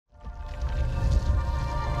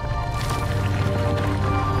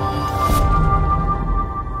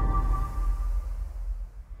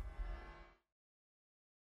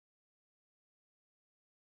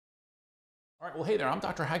All right, well, hey there, I'm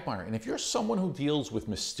Dr. Hagmeyer, and if you're someone who deals with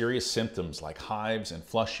mysterious symptoms like hives and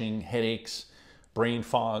flushing, headaches, brain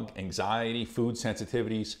fog, anxiety, food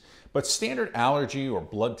sensitivities, but standard allergy or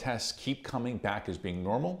blood tests keep coming back as being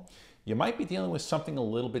normal, you might be dealing with something a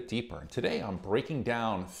little bit deeper. And today I'm breaking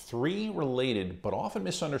down 3 related but often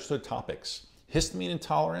misunderstood topics: histamine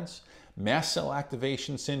intolerance, mast cell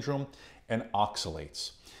activation syndrome, and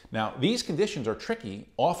oxalates. Now, these conditions are tricky,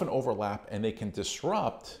 often overlap, and they can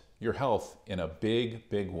disrupt your health in a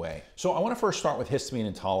big way. So I want to first start with histamine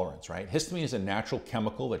intolerance, right? Histamine is a natural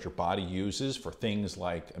chemical that your body uses for things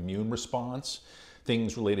like immune response,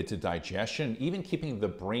 things related to digestion, even keeping the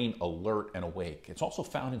brain alert and awake. It's also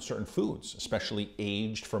found in certain foods, especially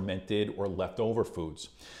aged, fermented, or leftover foods.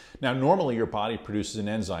 Now, normally your body produces an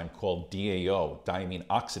enzyme called DAO, diamine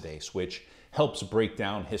oxidase, which helps break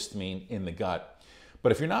down histamine in the gut.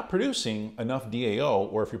 But if you're not producing enough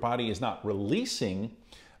DAO, or if your body is not releasing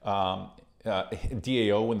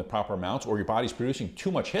DAO in the proper amounts, or your body's producing too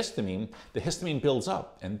much histamine, the histamine builds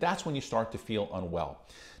up, and that's when you start to feel unwell.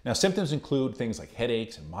 Now, symptoms include things like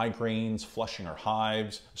headaches and migraines, flushing or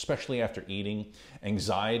hives, especially after eating,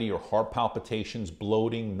 anxiety or heart palpitations,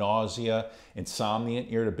 bloating, nausea, insomnia,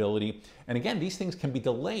 irritability. And again, these things can be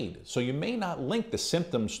delayed, so you may not link the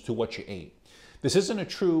symptoms to what you ate. This isn't a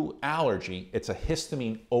true allergy, it's a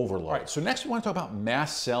histamine overload. All right, so next we want to talk about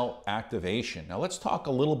mast cell activation. Now let's talk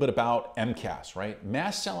a little bit about MCAS, right?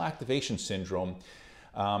 Mast Cell Activation Syndrome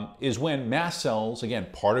is when mast cells, again,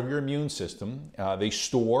 part of your immune system, they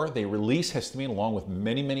release histamine along with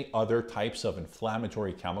many other types of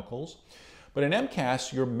inflammatory chemicals. But in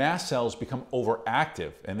MCAS, your mast cells become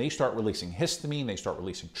overactive and they start releasing histamine, they start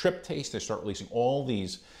releasing tryptase, they start releasing all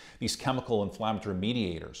these chemical inflammatory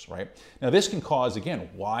mediators, right? Now this can cause, again,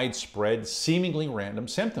 widespread, seemingly random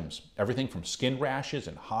symptoms. Everything from skin rashes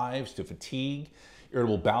and hives to fatigue,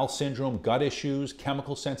 irritable bowel syndrome, gut issues,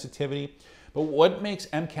 chemical sensitivity. But what makes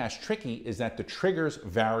MCAS tricky is that the triggers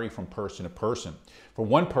vary from person to person. For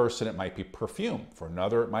one person, it might be perfume. For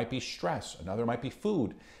another, it might be stress. Another might be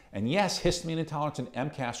food. And yes, histamine intolerance and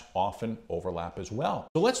MCAS often overlap as well.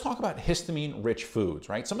 So let's talk about histamine-rich foods,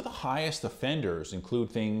 right? Some of the highest offenders include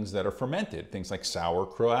things that are fermented, things like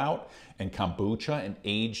sauerkraut and kombucha and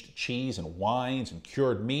aged cheese and wines and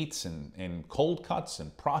cured meats and cold cuts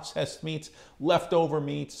and processed meats, leftover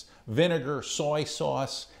meats, vinegar, soy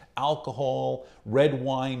sauce, alcohol, red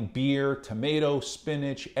wine, beer, tomato,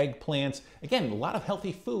 spinach, eggplants. Again, a lot of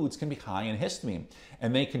healthy foods can be high in histamine,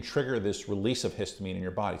 and they can trigger this release of histamine in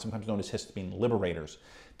your body, sometimes known as histamine liberators.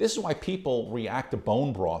 This is why people react to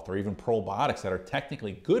bone broth or even probiotics that are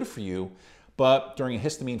technically good for you, but during a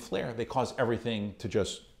histamine flare, they cause everything to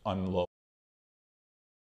just unload.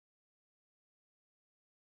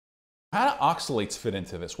 How do oxalates fit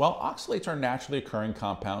into this? Well, oxalates are naturally occurring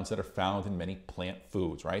compounds that are found in many plant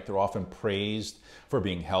foods, right? They're often praised for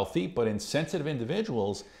being healthy, but in sensitive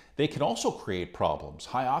individuals, they can also create problems.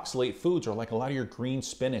 High oxalate foods are like a lot of your green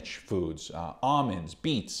spinach foods, almonds,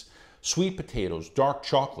 beets, sweet potatoes, dark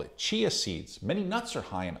chocolate, chia seeds. Many nuts are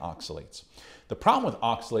high in oxalates. The problem with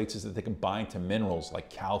oxalates is that they can bind to minerals like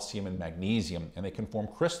calcium and magnesium, and they can form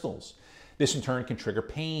crystals. This in turn can trigger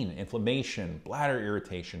pain, inflammation, bladder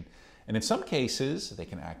irritation, and in some cases, they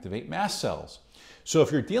can activate mast cells. So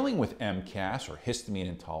if you're dealing with MCAS or histamine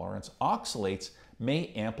intolerance, oxalates may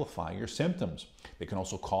amplify your symptoms. They can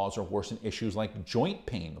also cause or worsen issues like joint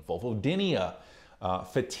pain, vulvodynia,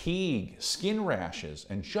 fatigue, skin rashes,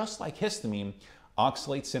 and just like histamine,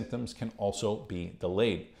 oxalate symptoms can also be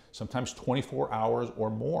delayed, sometimes 24 hours or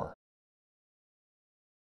more.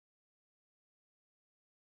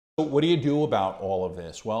 So what do you do about all of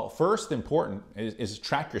this? Well, first important is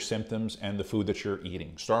track your symptoms and the food that you're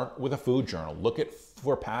eating. Start with a food journal. Look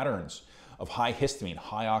for patterns of high histamine,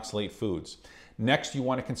 high oxalate foods. Next, you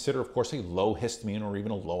want to consider, of course, a low histamine or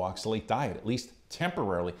even a low oxalate diet, at least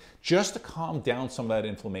temporarily, just to calm down some of that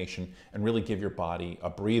inflammation and really give your body a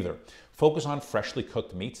breather. Focus on freshly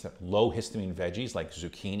cooked meats, that low histamine veggies like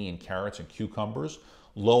zucchini and carrots and cucumbers,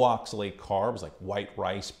 low oxalate carbs like white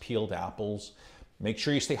rice, peeled apples. Make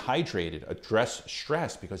sure you stay hydrated. Address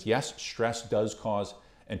stress, because yes, stress does cause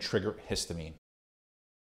and trigger histamine.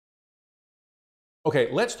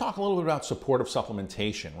 Okay, let's talk a little bit about supportive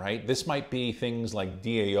supplementation, right? This might be things like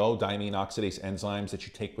DAO, diamine oxidase enzymes that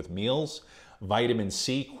you take with meals, vitamin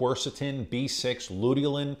C, quercetin, B6,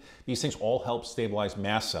 luteolin. These things all help stabilize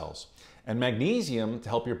mast cells. And magnesium to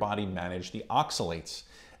help your body manage the oxalates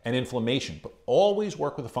and inflammation. But always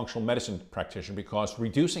work with a functional medicine practitioner, because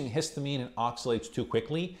reducing histamine and oxalates too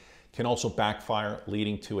quickly can also backfire,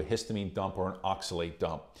 leading to a histamine dump or an oxalate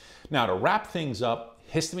dump. Now, to wrap things up,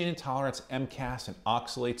 histamine intolerance, MCAS, and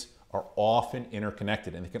oxalates are often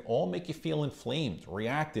interconnected, and they can all make you feel inflamed,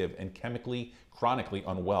 reactive, and chemically, chronically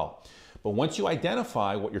unwell. But once you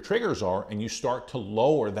identify what your triggers are and you start to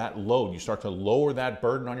lower that load, you start to lower that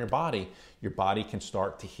burden on your body can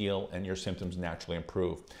start to heal and your symptoms naturally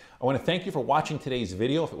improve. I want to thank you for watching today's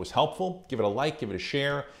video. If it was helpful, give it a like, give it a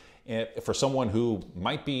share. And for someone who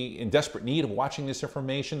might be in desperate need of watching this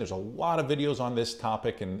information, there's a lot of videos on this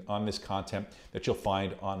topic and on this content that you'll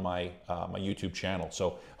find on my YouTube channel.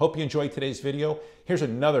 So hope you enjoyed today's video. Here's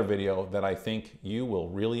another video that I think you will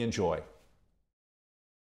really enjoy.